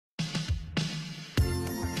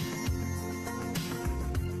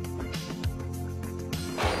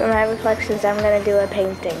For my reflections, I'm going to do a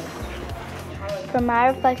painting. For my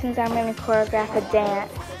reflections, I'm going to choreograph a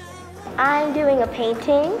dance. I'm doing a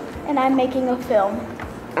painting. And I'm making a film.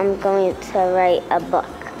 I'm going to write a book.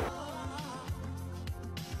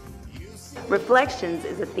 Reflections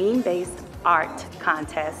is a theme-based art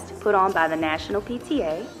contest put on by the National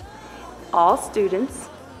PTA. All students,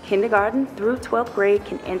 kindergarten through 12th grade,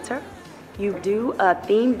 can enter. You do a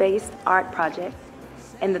theme-based art project,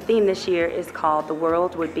 and the theme this year is called "The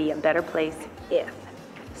World Would Be a Better Place If."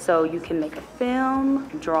 So you can make a film,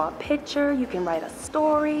 draw a picture, you can write a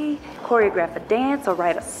story, choreograph a dance, or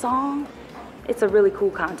write a song. It's a really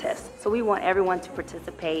cool contest. So we want everyone to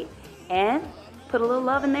participate and put a little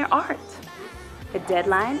love in their art. The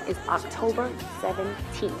deadline is October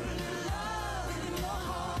 17th.